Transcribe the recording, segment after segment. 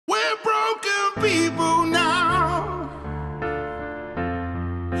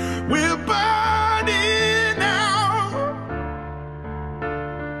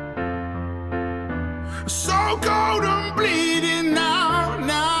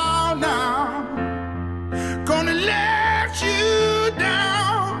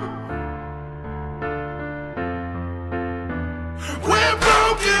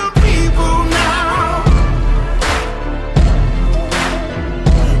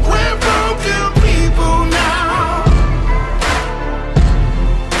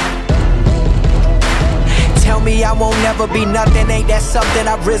never be nothing. Ain't that something?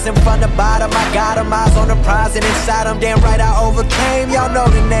 I've risen from the bottom. I got 'em, eyes on the prize and inside 'em. Damn right I overcame. Y'all know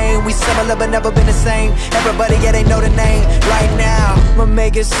the name. We similar but never been the same. Everybody, yeah, they know the name. Right now, I'ma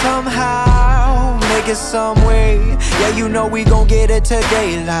make it somehow, make it some way. Yeah, you know we gon' get it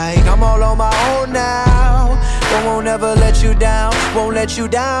today. Like I'm all on my own now, but won't ever let you down, won't let you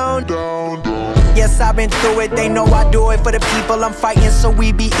down. Yes, I've been through it, they know I do it for the people I'm fighting, so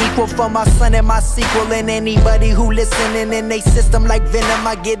we be equal for my son and my sequel. And anybody who listening in they system like venom,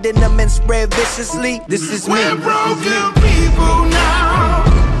 I get in them and spread viciously. This is me. We're broken people now.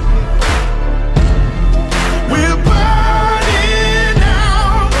 We're burning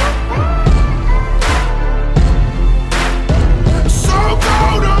out. So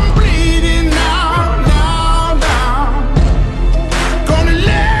cold, I'm bleeding now, now, now. Gonna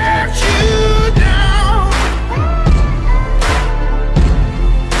let you down.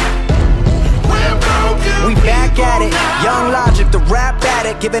 We're broken. We back at it, Young Logic, the rap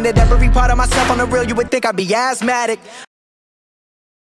addict, giving it every part of myself on the real. You would think I'd be asthmatic.